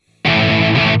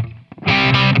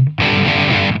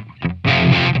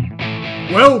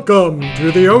Welcome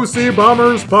to the OC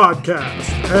Bombers podcast.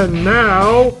 And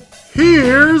now,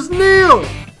 here's Neil.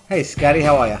 Hey, Scotty,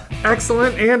 how are you?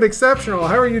 Excellent and exceptional.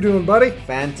 How are you doing, buddy?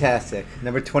 Fantastic.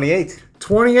 Number 28.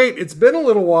 28. It's been a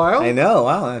little while. I know.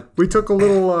 Wow. We took a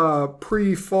little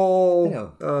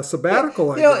pre-fall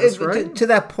sabbatical, I guess, right? To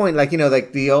that point, like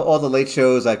all the late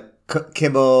shows, like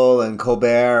Kimmel and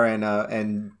Colbert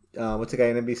and what's the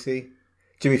guy on NBC?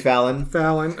 Jimmy Fallon.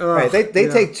 Right. They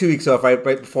take 2 weeks off right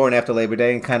before and after Labor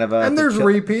Day and kind of and there's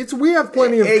repeats. We have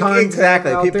plenty of content.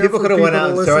 Exactly. Out there people could have went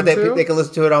out and started. They can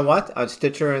listen to it on what? On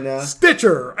Stitcher and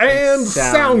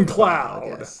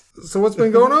SoundCloud. Yes. So what's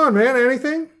been going on, man?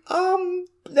 Anything?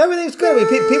 Everything's good.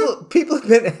 I mean, people have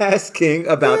been asking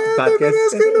about the podcast. They've been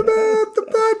asking about the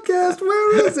podcast.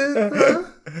 Where is it? Huh?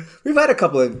 We've had a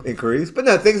couple of inquiries, but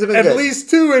no, things have been good. At least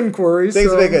 2 inquiries.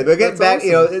 Things have been good. We're getting back.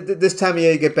 Awesome. This time of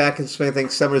year, you get back in spring. I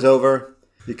think summer's over.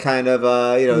 You kind of,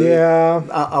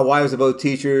 Our wives are both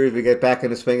teachers. We get back in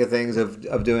the swing of things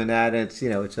of doing that, and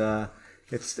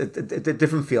it's a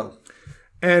different feel.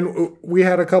 And we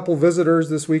had a couple visitors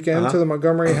this weekend to the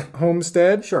Montgomery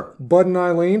homestead. Sure. Bud and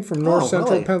Eileen from North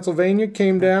Central Pennsylvania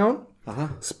came down.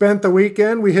 Spent the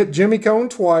weekend. We hit Jimmy Cone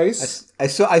twice. I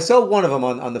saw one of them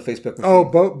on the Facebook machine. Oh,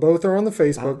 both are on the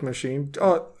Facebook machine.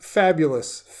 Oh,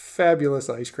 fabulous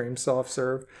ice cream, soft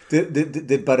serve.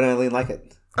 Did Bud and Eileen like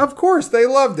it? Of course, they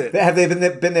loved it. Have they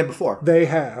been there before? They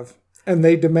have, and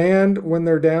they demand when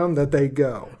they're down that they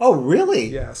go. Oh, really?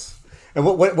 Yes. And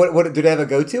what do they have a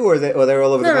go to, or they're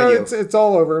all over the menu? It's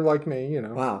all over, like me,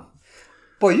 Wow.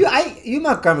 Boy, you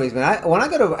Montgomerys, man. When I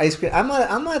go to ice cream,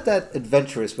 I'm not that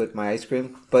adventurous with my ice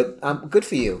cream, but good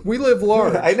for you. We live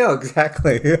large. I know,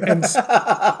 exactly.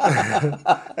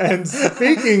 And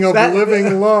speaking of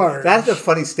living large. That's a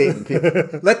funny statement,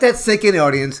 people. Let that sink in,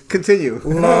 audience. Continue.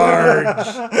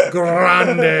 Large.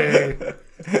 Grande.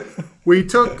 We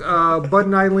took Bud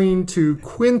and Eileen to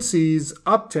Quincy's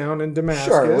Uptown in Damascus.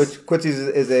 Sure, which Quincy's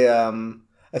is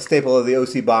a staple of the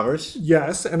OC Bombers.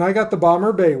 Yes, and I got the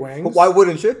Bomber Bay wings. Why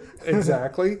wouldn't you?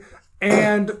 Exactly.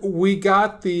 And we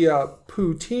got the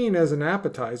poutine as an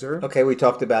appetizer. Okay, we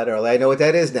talked about it earlier. I know what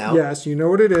that is now. Yes, you know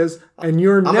what it is. And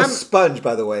I'm a sponge,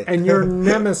 by the way. And your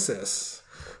nemesis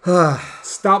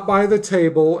stopped by the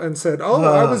table and said,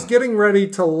 I was getting ready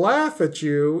to laugh at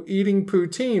you eating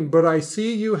poutine, but I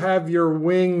see you have your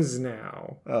wings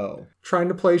now. Oh. Trying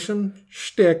to play some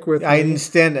shtick with me. I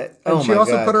understand it. And she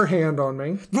also put her hand on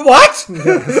me. What?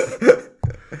 Yes.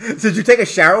 Did you take a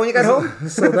shower when you got home?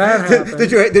 So that happened.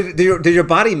 Did your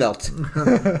body melt?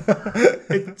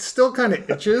 It still kind of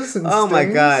itches and stings. My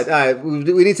God. All right.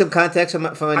 We need some context from my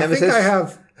nemesis. I think I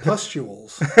have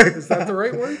pustules. Is that the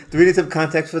right word? Do we need some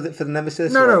context for the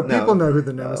nemesis? No. People know who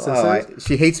the nemesis is.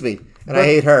 She hates me, and I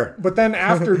hate her. But then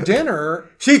after dinner...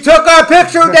 She took our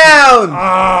picture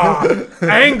down!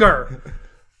 Anger!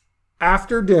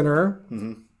 After dinner,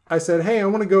 I said, hey, I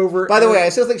want to go over... By the way, I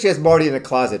still think she has Marty in the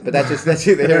closet, but that's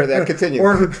either here or there. Continue.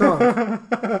 Or her trunk.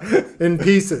 In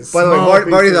pieces. By the way,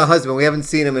 Marty's our husband. We haven't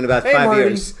seen him in about 5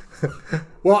 years.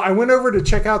 Well, I went over to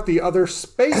check out the other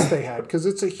space they had because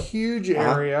it's a huge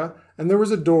area and there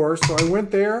was a door. So I went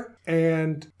there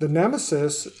and your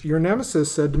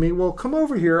nemesis said to me, well, come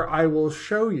over here. I will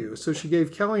show you. So she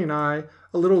gave Kelly and I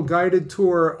a little guided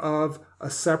tour of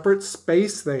a separate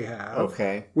space they have.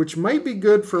 Okay. Which might be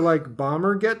good for like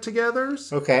bomber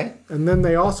get-togethers. Okay. And then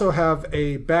they also have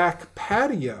a back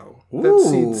patio that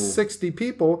seats 60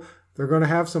 people. They're going to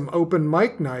have some open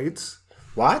mic nights.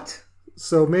 What?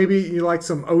 So maybe you like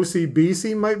some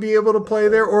OCBC might be able to play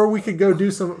there, or we could go do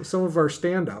some of our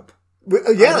stand-up.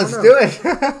 Yeah, let's do it.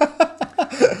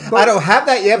 I don't have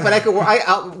that yet, but I could.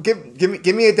 I'll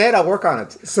give me a date. I'll work on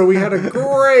it. So we had a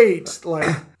great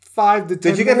 5 to 10.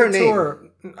 Did you get her tour.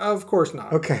 name? Of course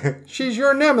not. Okay. She's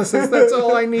your nemesis. That's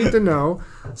all I need to know.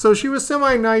 So she was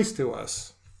semi-nice to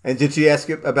us. And did she ask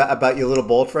you about your little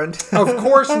bald friend? Of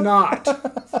course not.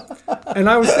 And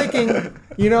I was thinking,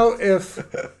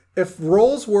 if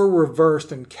roles were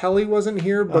reversed and Kelly wasn't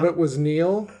here, but it was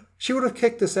Neil, she would have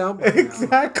kicked us out by now.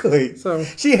 Exactly. So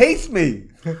she hates me.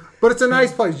 But it's a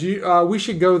nice place. We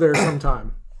should go there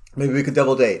sometime. Maybe we could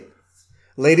double date.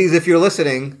 Ladies, if you're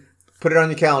listening, put it on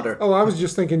your calendar. Oh, I was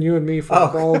just thinking you and me for a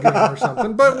ball game or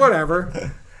something. But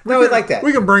whatever. We like that.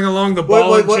 We can bring along the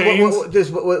ball and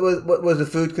chains. What was the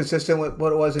food consistent with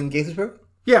what it was in Gaithersburg?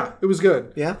 Yeah, it was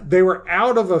good. Yeah? They were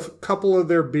out of a couple of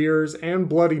their beers and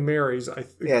Bloody Marys.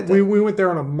 We went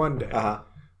there on a Monday.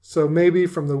 So maybe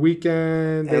from the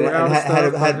weekend, they were out of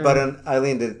stuff. Had Bud and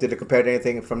Eileen, did it compare to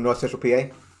anything from North Central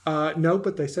PA? No,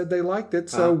 but they said they liked it.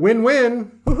 So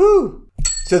win-win. Woohoo!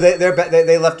 So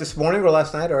they left this morning or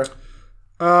last night? Or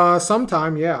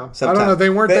Sometime, yeah. Sometime. I don't know.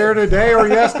 They weren't there today or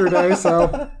yesterday,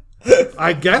 so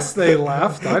I guess they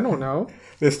left. I don't know.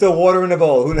 There's still water in the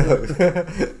bowl. Who knows?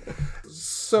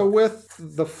 So with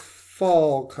the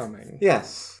fall coming,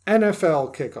 yes,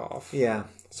 NFL kickoff, yeah.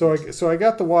 So I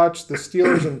got to watch the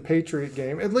Steelers and Patriot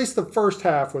game, at least the first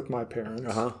half with my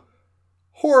parents.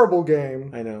 Horrible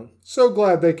game. I know. So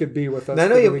glad they could be with us. Now, I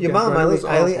know your mom,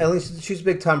 Eileen, she's a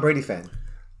big Tom Brady fan.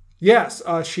 Yes,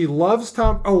 she loves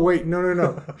Tom. Oh wait,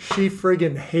 no. She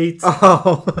friggin' hates.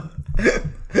 Oh.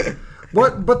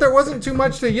 But there wasn't too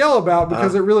much to yell about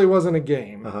because it really wasn't a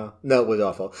game. No, it was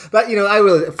awful. But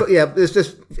it's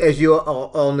just as you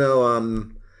all know,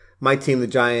 my team, the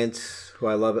Giants. Who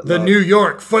I love it. The New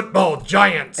York Football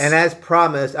Giants. And as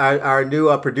promised, our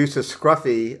new producer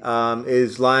Scruffy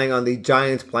is lying on the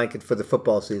Giants blanket for the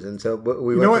football season. So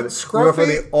we went from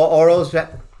the Orioles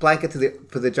blanket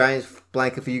for the Giants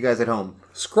blanket for you guys at home.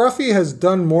 Scruffy has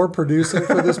done more producing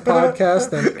for this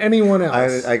podcast than anyone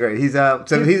else. I agree. He's our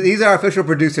official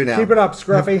producer now. Keep it up,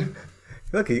 Scruffy.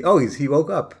 Look, he woke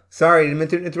up. Sorry, I didn't mean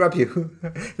to interrupt you.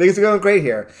 Things are going great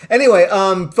here. Anyway,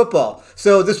 football.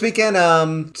 So this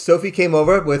weekend, Sophie came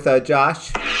over with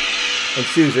Josh and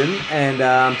Susan and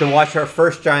to watch her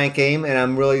first Giant game. And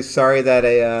I'm really sorry that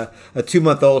a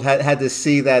 2-month-old had to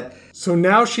see that. So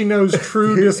now she knows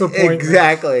true disappointment.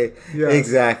 Exactly. Yes.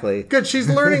 Exactly. Good. She's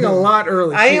learning a lot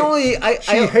early.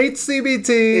 She hates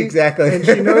CBT. Exactly. And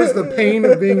she knows the pain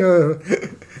of being a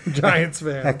Giants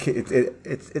fan.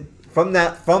 From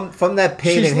that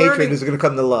pain and hatred is going to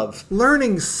come the love.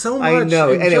 Learning so much. I know.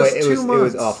 Anyway, it was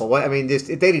months. awful. I mean, they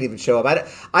didn't even show up.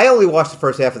 I only watched the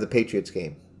first half of the Patriots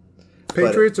game.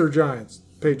 Patriots or Giants?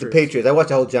 Patriots. The Patriots. I watched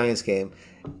the whole Giants game.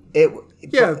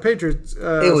 The Patriots.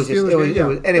 It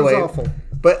was awful.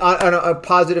 But on a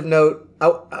positive note,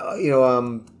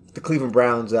 the Cleveland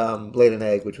Browns laid an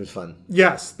egg, which was fun.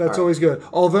 Yes, that's always good.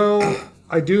 Although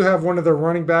I do have one of their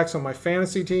running backs on my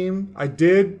fantasy team. I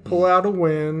did pull out a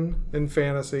win in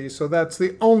fantasy, so that's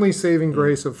the only saving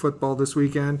grace of football this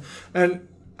weekend. And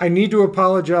I need to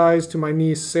apologize to my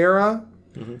niece, Sarah.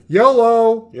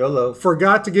 YOLO.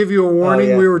 Forgot to give you a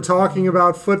warning. We were talking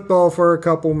about football for a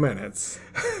couple minutes.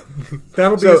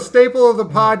 That'll be a staple of the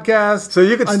podcast. So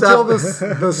you could until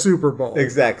the Super Bowl.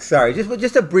 Exactly. Sorry,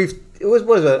 just a brief. It was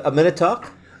a minute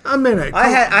talk. A minute. I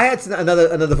had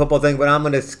another football thing, but I'm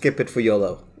going to skip it for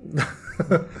YOLO.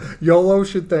 YOLO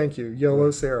should thank you.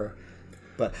 YOLO, Sarah.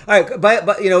 But all right,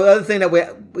 but the other thing that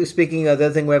we're speaking of, the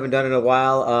other thing we haven't done in a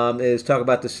while is talk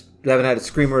about this. We haven't had a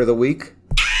Screamer of the Week.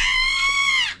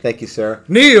 Thank you, sir.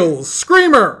 Neil's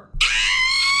Screamer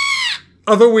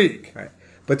of the Week. All right.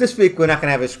 But this week, we're not going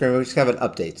to have a Screamer. We're just going to have an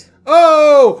update.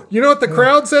 Oh, you know what the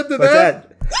crowd said to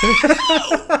that?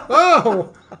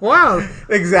 Oh, wow.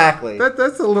 Exactly.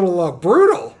 That's a little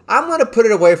brutal. I'm going to put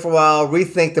it away for a while,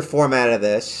 rethink the format of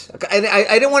this. And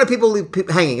I don't want people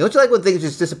hanging. Don't you like when things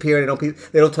just disappear and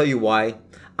they don't tell you why?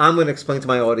 I'm going to explain to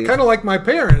my audience. Kind of like my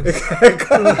parents.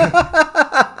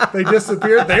 They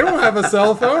disappeared. They don't have a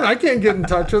cell phone. I can't get in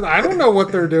touch with them. I don't know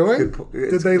what they're doing.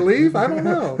 Did they leave? I don't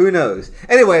know. Who knows?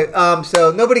 Anyway,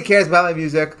 so nobody cares about my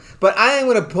music, but I am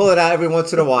going to pull it out every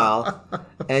once in a while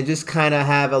and just kind of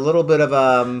have a little bit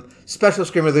of special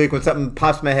Screamer of the Week when something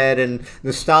pops in my head and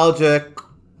nostalgic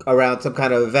around some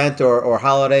kind of event or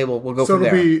holiday. We'll go from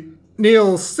there. So it'll be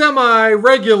Neil's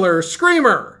semi-regular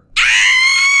Screamer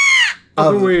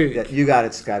of the Week. You got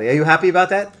it, Scotty. Are you happy about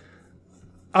that?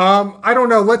 I don't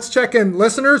know. Let's check in.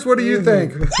 Listeners, what do you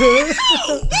think?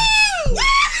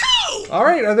 All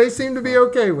right. They seem to be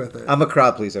okay with it. I'm a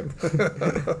crowd pleaser.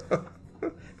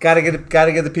 Gotta get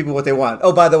the people what they want.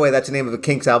 Oh, by the way, that's the name of a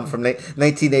Kinks album from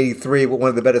 1983. One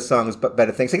of the better songs, but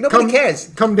better things. Like nobody cares.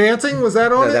 Come Dancing, was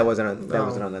that on it? That wasn't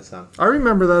on that song. I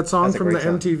remember that song from the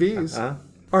MTVs.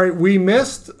 All right, we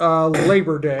missed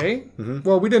Labor Day. Mm-hmm.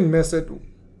 Well, we didn't miss it.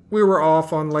 We were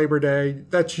off on Labor Day.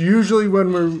 That's usually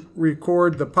when we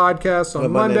record the podcast on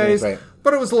Mondays. Right.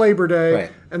 But it was Labor Day.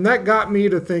 Right. And that got me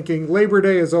to thinking Labor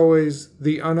Day is always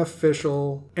the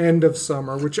unofficial end of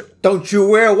summer, which... Don't you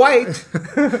wear white?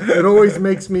 It always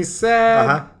makes me sad.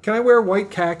 Uh-huh. Can I wear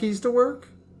white khakis to work?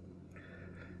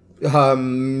 You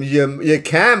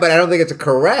can, but I don't think it's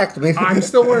correct. I'm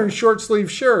still wearing short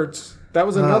sleeve shirts. That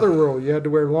was another rule. You had to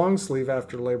wear long sleeve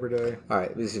after Labor Day. All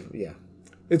right.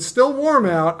 It's still warm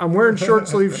out. I'm wearing short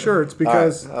sleeve shirts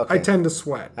because I tend to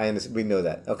sweat. We know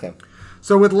that. Okay.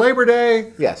 So with Labor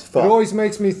Day, yes, fall. It always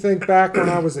makes me think back when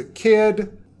I was a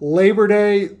kid. Labor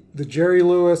Day, the Jerry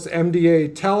Lewis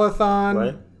MDA telethon.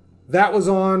 Right. That was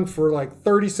on for like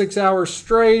 36 hours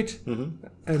straight.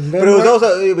 Mm-hmm. And then but it was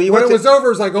also when it was over, it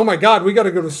was like, oh my God, we got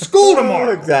to go to school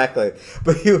tomorrow. Exactly.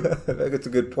 But that's a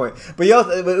good point. But you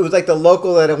also, it was like the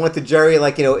local that I went to Jerry,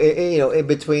 like in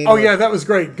between. Oh yeah, that was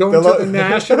great. Going to the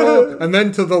national and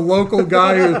then to the local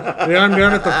guy who I'm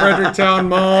down at the Fredericktown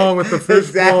Mall with the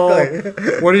fishbowl.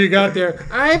 Exactly. What do you got there?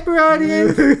 I brought in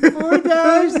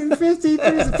 $4.53.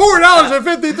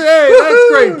 $4.53. That's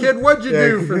great, kid. What'd you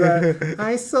do for that?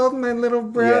 I sold my little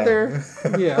brother.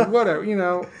 Yeah, whatever.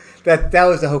 That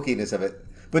was the hokiness of it.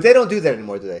 But they don't do that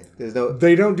anymore, do they?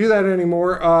 They don't do that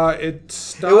anymore. It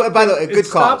stopped. By the way, good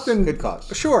cause. Good cause.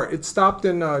 Sure, it stopped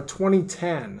in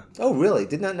 2010. Oh, really?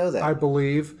 Did not know that. I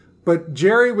believe. But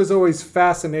Jerry was always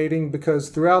fascinating because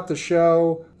throughout the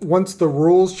show, once the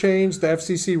rules changed, the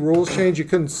FCC rules changed, you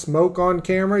couldn't smoke on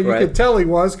camera. You could tell he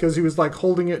was because he was like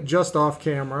holding it just off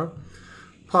camera,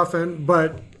 puffing.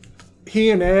 But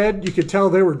he and Ed, you could tell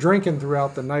they were drinking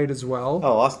throughout the night as well.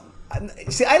 Oh, awesome.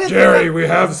 See, I didn't. Jerry, we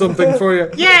have something for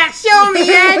you. Yeah, show me,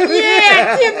 Ed.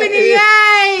 Yeah, Tiffany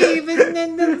Live, and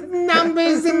then the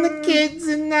numbers and the kids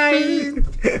and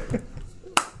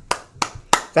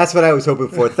That's what I was hoping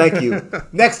for. Thank you.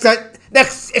 Next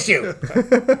issue.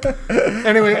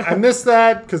 Anyway, I missed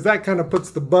that because that kind of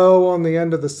puts the bow on the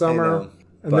end of the summer,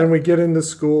 then we get into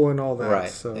school and all that. Right.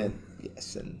 So.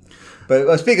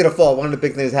 But speaking of fall, one of the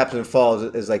big things that happens in fall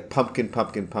is like pumpkin.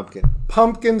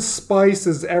 Pumpkin spice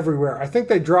is everywhere. I think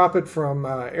they drop it from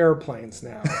airplanes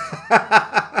now.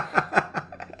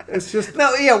 It's just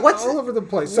all over the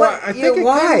place. So I think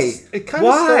it kind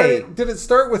of started. Did it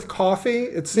start with coffee?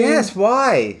 It seems. Yes.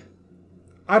 Why?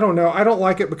 I don't know. I don't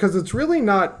like it because it's really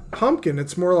not pumpkin.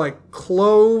 It's more like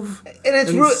clove and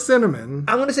cinnamon.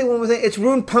 I want to say one more thing. It's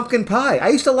ruined pumpkin pie. I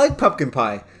used to like pumpkin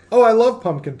pie. Oh, I love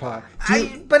pumpkin pie.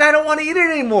 But I don't want to eat it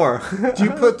anymore. Do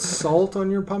you put salt on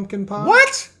your pumpkin pie?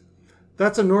 What?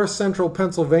 That's a North Central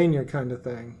Pennsylvania kind of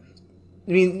thing.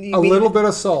 You mean little bit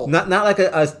of salt. Not like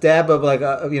a dab of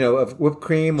of whipped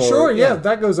cream or sure, yeah,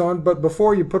 that goes on, but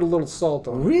before you put a little salt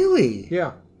on. Really?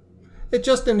 Yeah. It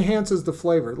just enhances the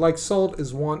flavor, like salt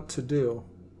is wont to do.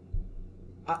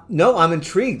 No, I'm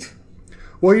intrigued.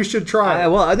 Well, you should try it.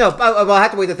 I'll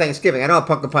have to wait till Thanksgiving. I don't have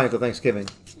pumpkin pie until Thanksgiving.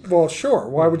 Well, sure.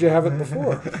 Why would you have it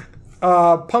before?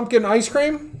 Pumpkin ice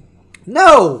cream?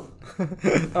 No!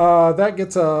 That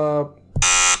gets a...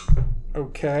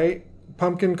 Okay.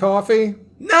 Pumpkin coffee?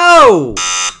 No!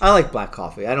 I like black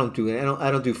coffee. I don't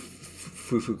do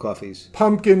frou-frou coffees.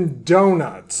 Pumpkin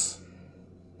donuts.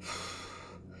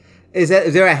 Is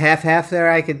there a half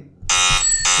there I could...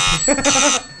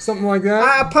 Something like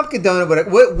that? A pumpkin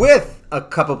donut with a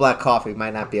cup of black coffee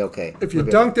might not be okay. If you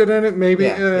dunked it in it, maybe...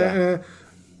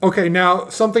 Okay, now,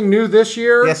 something new this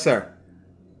year? Yes, sir.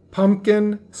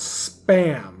 Pumpkin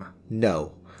spam.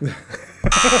 No.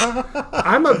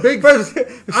 I'm a big fan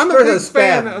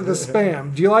of the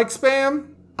spam. Do you like spam?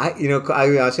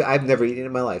 I've never eaten it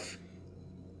in my life.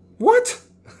 What?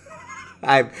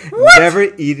 I've never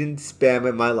eaten spam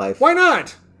in my life. Why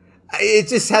not? It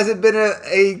just hasn't been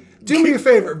a... Do me a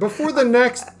favor. Before the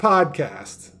next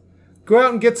podcast, go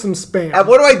out and get some spam.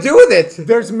 What do I do with it?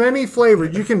 There's many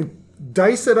flavors. You can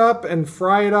dice it up and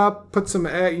fry it up. Put some,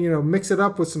 mix it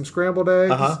up with some scrambled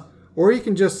eggs. Uh-huh. Or you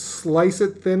can just slice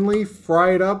it thinly,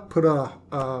 fry it up, put a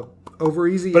over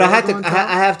easy. But I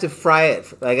have to fry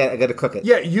it. I got to cook it.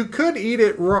 Yeah, you could eat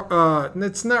it raw.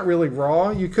 It's not really raw.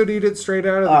 You could eat it straight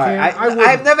out of the can.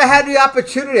 I've never had the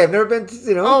opportunity. I've never been.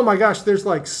 Oh my gosh, there's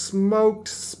like smoked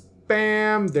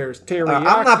spam. There's teriyaki.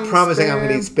 I'm not promising I'm going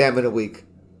to eat spam in a week.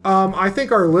 I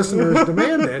think our listeners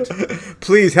demand it.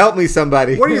 Please help me,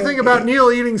 somebody. What do you think about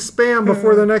Neil eating spam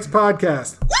before the next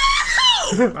podcast?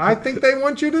 I think they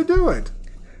want you to do it.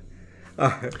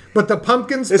 But the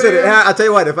pumpkin spam... Listen, I'll tell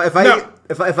you what. If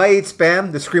I eat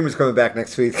spam, the screamer's coming back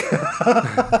next week.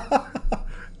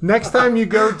 Next time you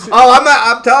go to...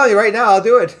 I'm telling you right now, I'll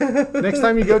do it. Next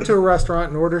time you go to a restaurant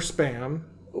and order spam...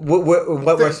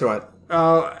 What restaurant?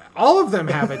 All of them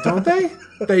have it, don't they?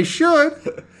 They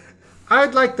should.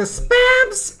 I'd like the spam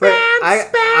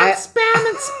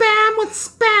with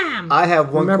spam. I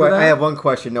have one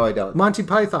question. No, I don't. Monty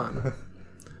Python.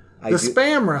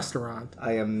 Spam restaurant.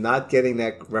 I am not getting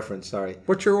that reference. Sorry.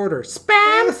 What's your order?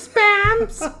 Spam.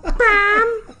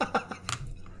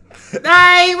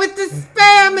 Aye, with the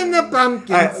spam and the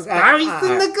pumpkins. Spice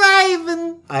and the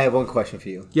gravy. I have one question for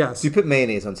you. Yes. Do you put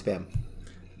mayonnaise on spam?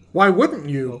 Why wouldn't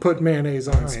you put mayonnaise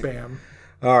on spam?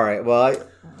 All right. Well,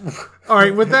 all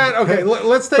right. With that, okay.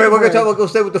 Let's take. We'll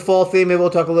stay with the fall theme. Maybe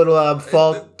we'll talk a little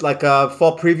fall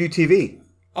preview TV.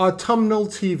 Autumnal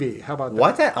TV. How about that?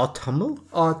 What's that? Autumnal?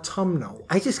 Autumnal.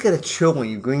 I just get a chill when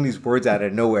you bring these words out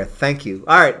of nowhere. Thank you.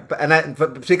 All right.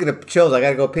 But speaking of chills, I got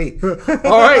to go pee.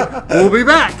 All right. We'll be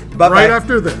back Bye-bye. right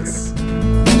after this. So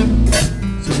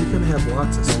you're going to have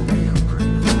lots of spam, right?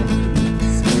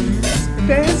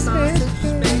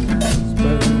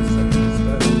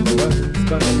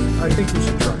 I think you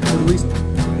should try it. At least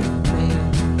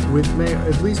with mayo.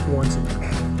 At least once a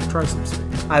week. Try some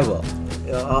spam. I will.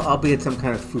 I'll be at some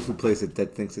kind of foo-foo place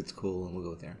that thinks it's cool, and we'll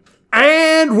go there.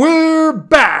 And we're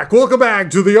back. Welcome back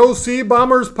to the OC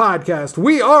Bombers podcast.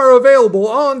 We are available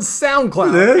on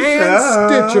SoundCloud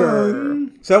and Stitcher.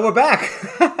 So we're back.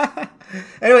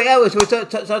 Anyway, we're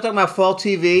talking about fall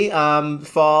TV,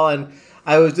 fall, and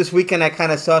this weekend I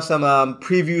kind of saw some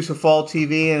previews for fall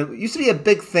TV, and it used to be a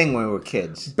big thing when we were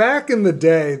kids. Back in the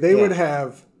day, they would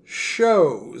have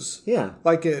shows,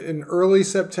 like in early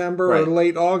September or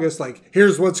late August, like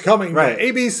here's what's coming,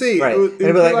 ABC. It'd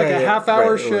be like a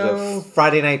half-hour show.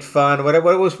 Friday Night Fun.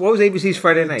 What was ABC's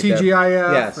Friday night?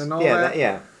 TGIF and all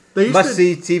that. They used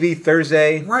see TV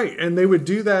Thursday. Right, and they would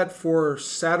do that for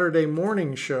Saturday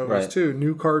morning shows too.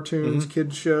 New cartoons,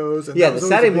 kids shows. And the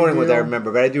Saturday morning ones I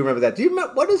remember, but I do remember that. Do you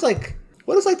remember what is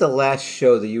the last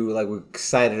show that you were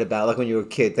excited about, like when you were a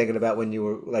kid, thinking about when you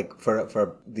were like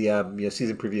for the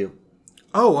season preview?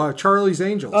 Oh, Charlie's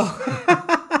Angels. Oh.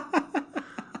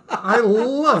 I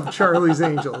love Charlie's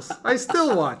Angels. I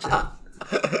still watch it.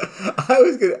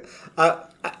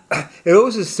 It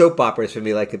always was soap operas for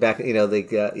me, like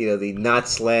the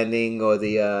Knots Landing or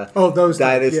the those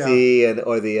Dynasty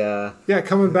or the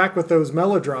coming back with those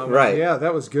melodramas. Right. Yeah,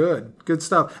 that was good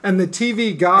stuff. And the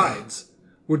TV guides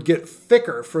would get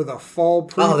thicker for the fall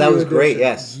preview. Oh, that was edition. great.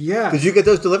 Yes. Did you get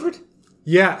those delivered?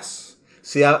 Yes.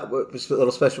 See, it was a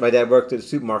little special. My dad worked at a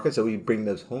supermarket, so we bring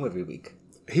those home every week.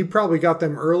 He probably got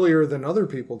them earlier than other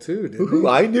people too, didn't he?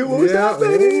 I knew what was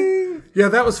happening. Yeah,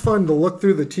 that was fun to look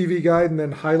through the TV guide and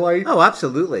then highlight. Oh,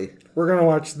 absolutely. We're going to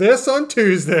watch this on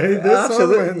Tuesday, on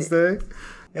Wednesday.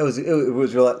 It was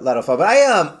a lot of fun.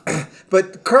 But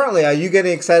but currently, are you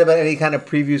getting excited about any kind of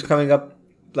previews coming up,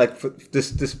 like for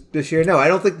this year? No, I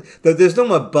don't think there's no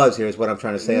more buzz here. Is what I'm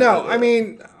trying to say. No, I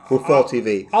mean, for fall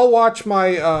TV, I'll watch my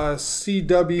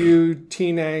CW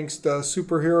Teen Angst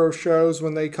superhero shows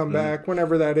when they come back,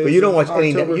 whenever that is. But you don't watch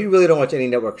any. You really don't watch any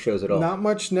network shows at all. Not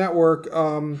much network.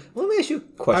 Let me ask you a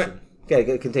question.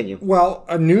 Okay, continue. Well,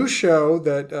 a new show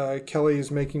that Kelly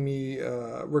is making me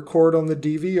record on the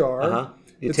DVR.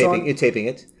 You're taping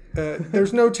it.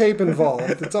 There's no tape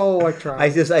involved. It's all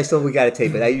electronic. We got to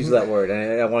tape it. I use that word,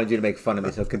 and I wanted you to make fun of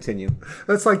me, so continue.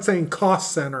 That's like saying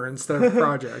cost center instead of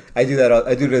project. I do that.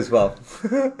 I do it as well.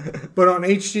 But on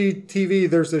HGTV,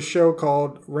 there's a show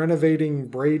called Renovating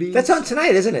Brady. That's on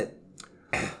tonight, isn't it?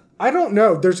 I don't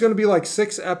know. There's going to be like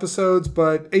 6 episodes,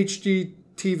 but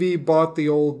HGTV bought the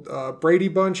old Brady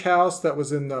Bunch house that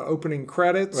was in the opening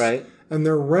credits. Right. And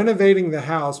they're renovating the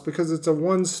house because it's a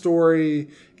one-story,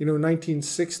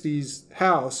 1960s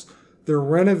house. They're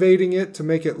renovating it to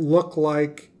make it look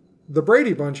like the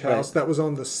Brady Bunch house that was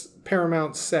on the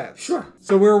Paramount set. Sure.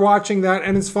 So we're watching that,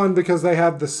 and it's fun because they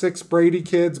have the 6 Brady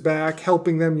kids back,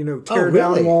 helping them, tear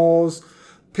down walls,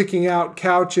 picking out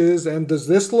couches, and does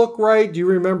this look right? Do you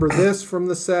remember this from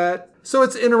the set? So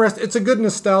it's interesting. It's a good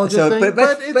nostalgia thing,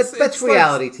 but it's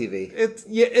reality TV. It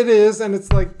is, and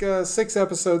it's like 6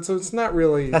 episodes, so it's not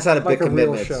really. That's not a big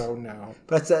commitment. Real show, no.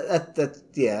 But that's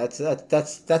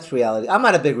reality. I'm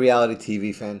not a big reality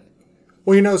TV fan.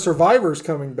 Well, Survivor's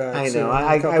coming back. I know.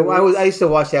 I used to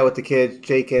watch that with the kids,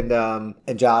 Jake and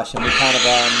Josh, and we kind of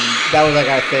that was like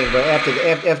our thing. But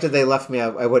after they left me,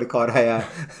 I would have called.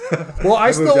 Well,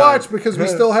 I still watch because we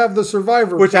still have the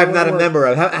Survivor, which I'm not a member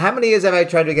of. How many years have I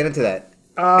tried to get into that?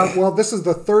 Well, this is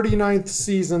the 39th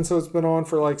season, so it's been on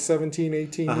for like 17,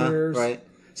 18 years. Right.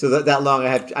 So that long,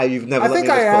 you've never. I think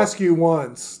I asked you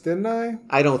once, didn't I?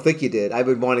 I don't think you did. I've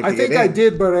been wanting to get in. I think I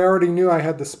did, but I already knew I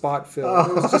had the spot filled.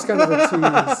 It was just kind of a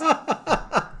tease.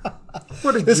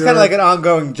 What a This is kind of like an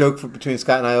ongoing joke between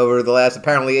Scott and I over the last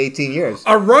apparently 18 years.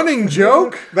 A running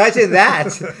joke? Imagine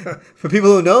that. For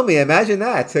people who know me, imagine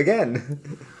that again.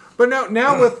 But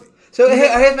now with. So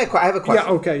here's my question. I have a question.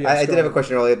 Yeah, okay. Yes, I did have a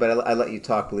question earlier, but I let you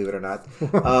talk, believe it or not.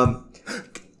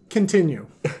 Continue.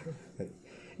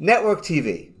 Network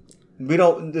TV.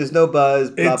 There's no buzz,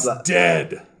 blah, it's blah. It's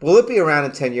dead. Will it be around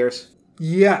in 10 years?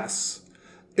 Yes.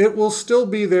 It will still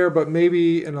be there, but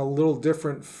maybe in a little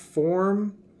different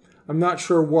form. I'm not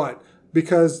sure what.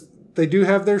 Because they do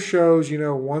have their shows,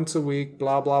 once a week,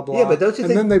 blah, blah, blah. Yeah, but don't you think...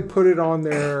 And then they put it on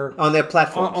their... on their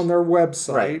platforms. On their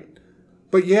website. Right.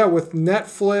 But yeah, with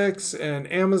Netflix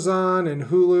and Amazon and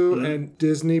Hulu and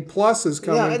Disney Plus is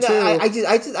coming too. I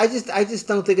just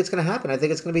don't think it's going to happen. I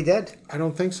think it's going to be dead. I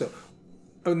don't think so.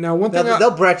 Now, one thing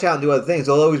they'll branch out and do other things.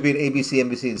 There'll always be an ABC,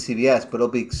 NBC, and CBS, but it'll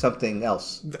be something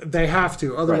else. They have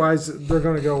to, otherwise they're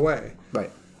going to go away.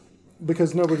 Right.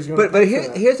 Because nobody's going to. But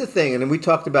here's the thing, and we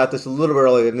talked about this a little bit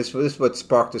earlier, and this is what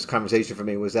sparked this conversation for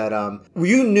me was that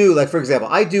you knew, like for example,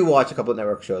 I do watch a couple of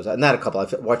network shows, not a couple, I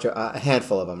watch a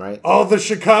handful of them, right? All the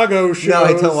Chicago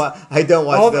shows. No, I don't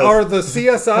watch those. Are the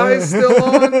CSIs still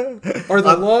on? Are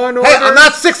the Law and Order? Hey, I'm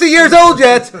not 60 years old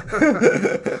yet.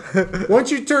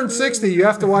 Once you turn 60, you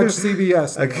have to watch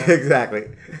CBS. Okay, exactly.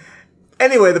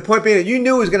 Anyway, the point being that you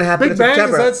knew it was going to happen Big in Bang,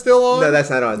 September. is that still on? No, that's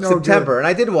not on. No, September, good. and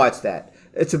I did watch that.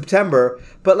 It's September,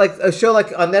 but like a show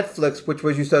like on Netflix, which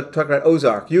was you started talking about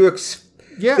Ozark.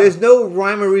 There's no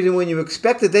rhyme or reason when you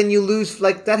expect it, then you lose.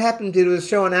 Like that happened to the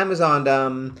show on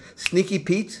Amazon, Sneaky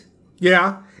Pete.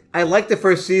 Yeah, I liked the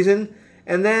first season,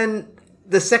 and then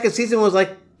the second season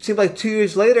seemed like 2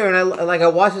 years later, and I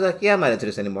watched it like, yeah, I'm not into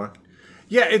this anymore.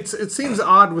 Yeah, it seems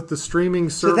odd with the streaming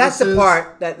services. So that's the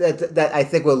part that I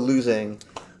think we're losing.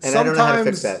 And I don't know how to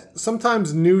fix that.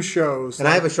 Sometimes new shows. And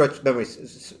I have a short memory.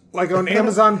 Like on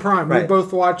Amazon Prime, Right. we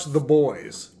both watched The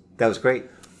Boys. That was great.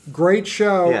 Great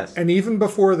show. Yes. And even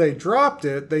before they dropped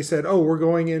it, they said, oh, we're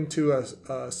going into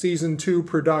a season 2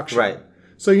 production. Right.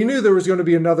 So you knew there was going to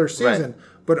be another season. Right.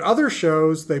 But other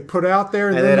shows, they put out there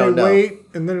and And then they they don't wait.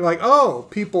 And then they're like, oh,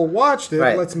 people watched it.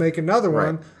 Right. Let's make another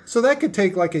one. Right. So that could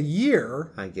take like a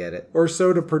year I get it. or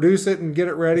so to produce it and get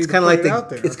it ready It's to kind put of it like out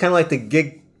there. It's kind of like the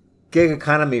gig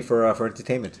economy for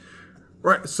entertainment.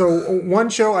 Right. So one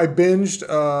show I binged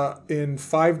in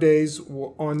 5 days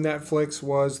on Netflix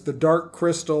was The Dark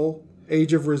Crystal: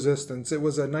 Age of Resistance. It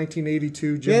was a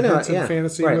 1982 Jim Henson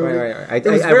fantasy movie. Right. It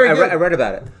was very good. I read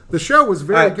about it. The show was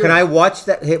very good. Can I watch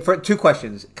that? For 2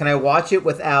 questions. Can I watch it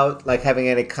without like having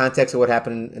any context of what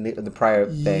happened in the prior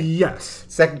thing? Yes.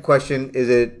 Second question: is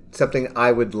it something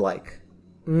I would like?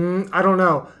 I don't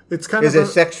know. It's kind Is of it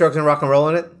sex, drugs, and rock and roll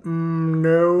in it?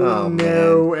 No,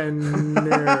 no, and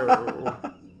no.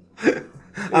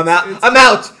 I'm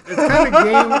out. It's kind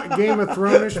of Game of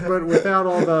Thrones-ish, but without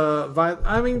all the violence.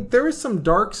 I mean, there is some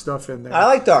dark stuff in there. I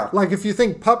like dark. Like if you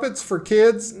think puppets for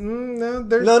kids, no,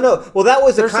 there's No. Well, that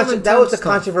was the stuff.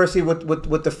 controversy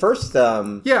with the first.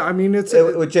 Yeah, I mean it's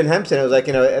with Jim Henson. It was like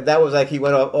that was like he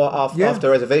went off the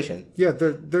reservation. Yeah,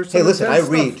 there's. Hey, listen, I intense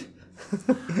read. stuff.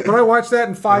 But I watched that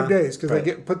in 5 days because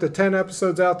they put the 10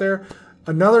 episodes out there.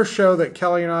 Another show that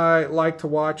Kelly and I like to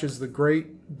watch is The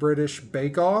Great British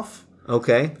Bake Off.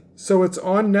 Okay. So it's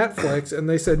on Netflix, and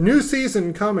they said new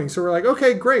season coming. So we're like,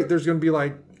 okay, great. There's going to be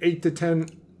like 8 to 10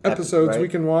 episodes we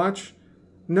can watch.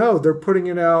 No, they're putting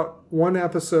it out one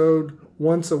episode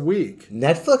once a week.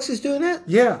 Netflix is doing that?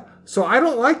 Yeah. So I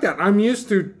don't like that. I'm used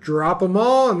to drop them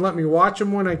all and let me watch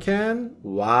them when I can.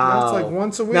 Wow. That's like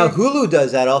once a week. Now Hulu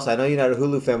does that also. I know you're not a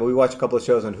Hulu fan, but we watch a couple of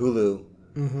shows on Hulu.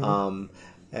 Mm-hmm.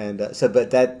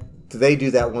 But they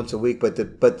do that once a week. But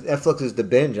Netflix is the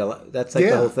binge. That's like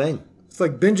the whole thing. It's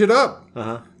like binge it up.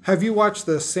 Uh-huh. Have you watched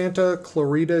the Santa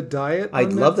Clarita Diet? I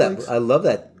love Netflix? that. I love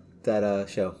that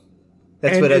show.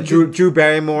 That's what Drew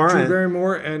Barrymore. Drew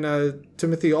Barrymore and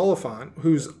Timothy Oliphant,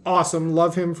 who's awesome.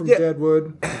 Love him from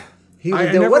Deadwood.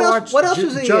 I never watched what else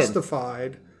was he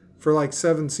Justified for like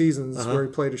 7 seasons where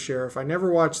he played a sheriff. I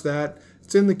never watched that.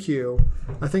 It's in the queue.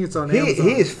 I think it's on Amazon.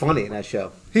 He is funny in that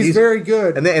show. He's very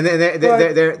good. And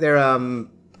their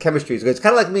chemistry is good. It's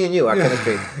kind of like me and you, our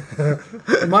chemistry.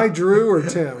 Am I Drew or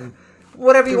Tim?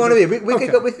 Whatever you want to be.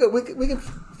 We can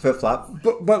flip flop.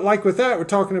 But like with that, we're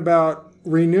talking about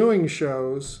renewing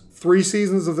shows. 3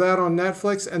 seasons of that on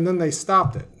Netflix, and then they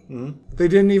stopped it. Mm-hmm. They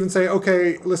didn't even say,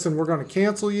 "Okay, listen, we're going to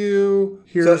cancel you."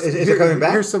 Is it coming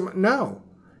back? Here's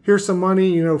some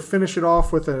money. Finish it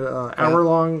off with an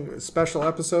hour-long special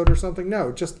episode or something.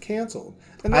 No, just canceled.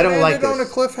 And I don't like this. On a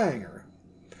cliffhanger.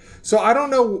 So I don't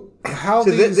know how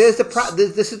this is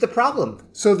the problem.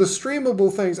 So the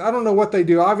streamable things, I don't know what they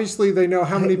do. Obviously, they know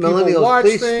how many people watch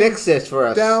please things. Fix this for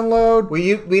us. Download.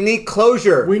 We need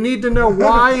closure. We need to know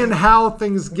why and how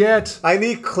things get. I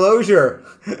need closure.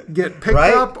 Get picked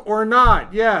up or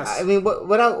not? Yes. I mean,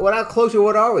 without closure,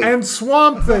 what are we? And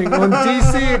Swamp Thing on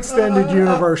DC Extended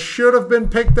Universe should have been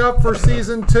picked up for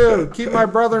season 2. Keep my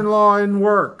brother-in-law in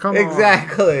work. Come on.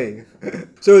 Exactly.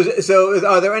 So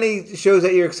are there any shows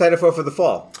that you're excited for the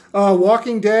fall?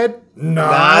 Walking Dead?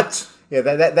 Not. Yeah,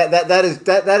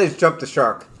 that is Jump the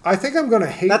Shark. I think I'm going to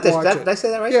hate watch it. Did I say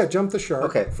that right? Yeah, Jump the Shark.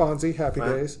 Okay. Fonzie, Happy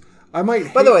Days. I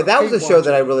might. By the way, that was a show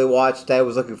that I really watched. That I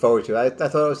was looking forward to. I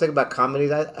thought I was thinking about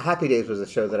comedies. Happy Days was a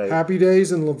show that I. Happy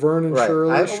Days and Laverne and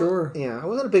Shirley. Sure. Yeah, I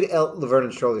wasn't a big Laverne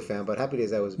and Shirley fan, but Happy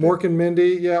Days I was. Mork and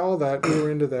Mindy, yeah, all that. We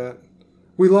were into that.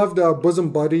 We loved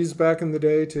Bosom Buddies back in the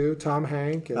day too. Tom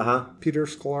Hank and Peter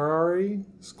Scolari.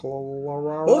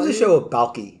 What was the show with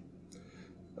Balky?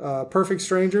 Perfect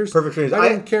Strangers. Perfect Strangers. I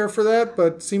didn't care for that,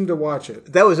 but seemed to watch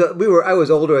it. That was I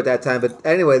was older at that time, but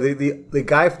anyway, the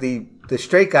guy the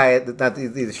straight guy, not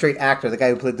the straight actor, the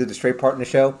guy who did the straight part in the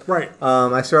show. Right.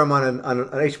 I saw him on an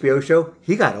HBO show.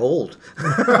 He got old.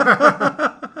 Isn't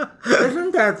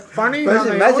that funny?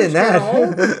 Imagine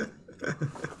that.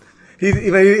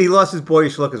 He lost his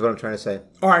boyish look, is what I'm trying to say.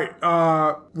 All right,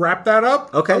 wrap that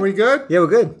up. Okay. Are we good? Yeah, we're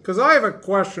good. Because I have a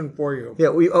question for you.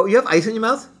 Yeah. You have ice in your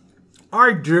mouth?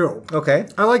 I do. Okay.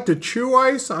 I like to chew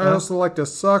ice. I also like to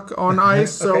suck on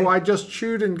ice, so I just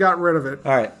chewed and got rid of it.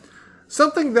 All right.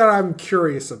 Something that I'm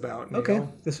curious about. Okay.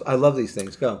 I love these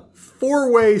things. Go.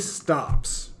 4-way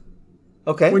stops.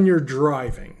 Okay. When you're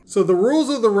driving. So the rules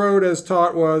of the road as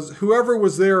taught was whoever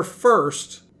was there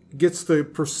first gets to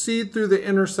proceed through the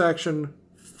intersection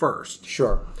first.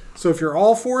 Sure. So if you're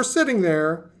all four sitting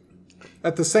there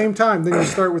at the same time, then you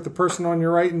start with the person on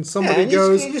your right and somebody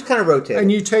goes. You just kind of rotate. And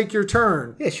you take your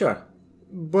turn. Yeah, sure.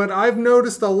 But I've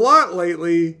noticed a lot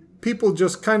lately, people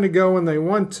just kind of go when they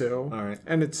want to. All right.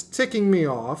 And it's ticking me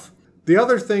off. The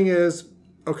other thing is,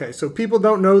 okay, so people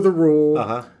don't know the rule.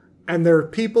 Uh-huh. And there are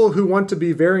people who want to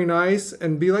be very nice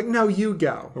and be like, no, you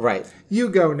go. Right. You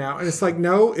go now. And it's like,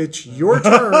 no, it's your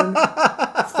turn.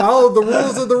 Follow the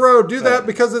rules of the road. Do that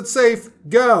because it's safe.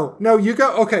 Go. No, you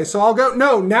go. Okay, so I'll go.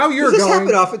 No, now you're going. Does this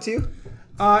happen often to you?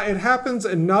 It happens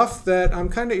enough that I'm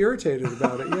kind of irritated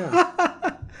about it, yeah.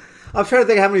 I'm trying to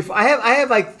think how many. I have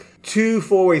like 2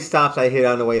 4-way stops I hit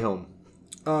on the way home.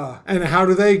 And how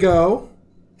do they go?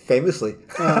 Famously.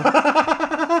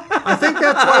 I think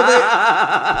that's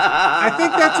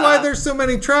why there's so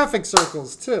many traffic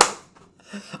circles too.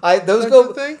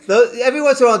 Every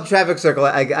once in a while, the traffic circle,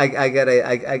 I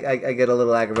get a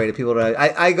little aggravated. People,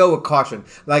 I go with caution.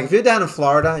 Like if you're down in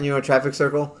Florida and you're in a traffic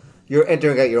circle, you're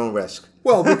entering at your own risk.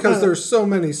 Well, because there's so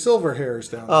many silver hairs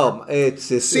down there. Oh, it's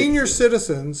senior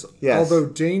citizens, yes. Although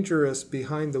dangerous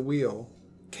behind the wheel,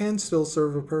 can still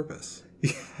serve a purpose.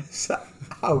 Yes.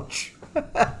 Ouch.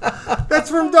 That's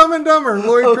from Dumb and Dumber,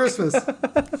 Lloyd Christmas.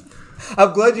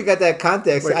 I'm glad you got that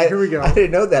context. Wait, here we go. I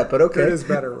didn't know that, but okay. It is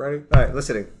better, right? All right,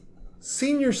 listening.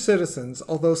 Senior citizens,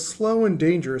 although slow and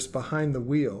dangerous behind the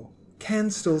wheel,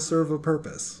 can still serve a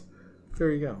purpose.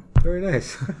 There you go. Very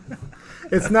nice.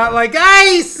 It's not like,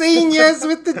 "Hey, seniors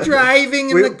with the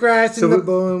driving and the grass and the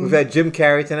boom." We've had Jim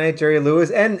Carrey tonight, Jerry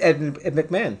Lewis, and Ed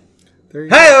McMahon. There you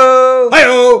go. Hi-oh!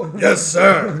 Hi-oh! Yes,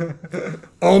 sir.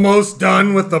 Almost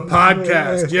done with the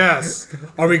podcast, yes.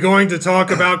 Are we going to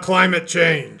talk about climate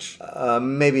change?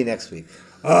 Maybe next week.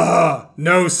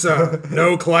 No, sir.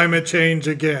 No climate change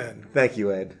again. Thank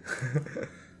you, Ed.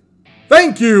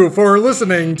 Thank you for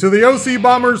listening to the OC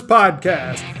Bombers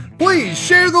podcast. Please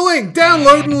share the link,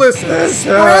 download, and listen.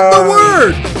 Spread the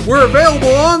word. We're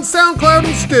available on SoundCloud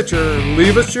and Stitcher.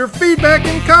 Leave us your feedback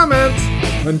and comments.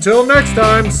 Until next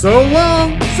time, so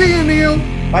long. See you, Neil.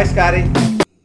 Bye, Scotty.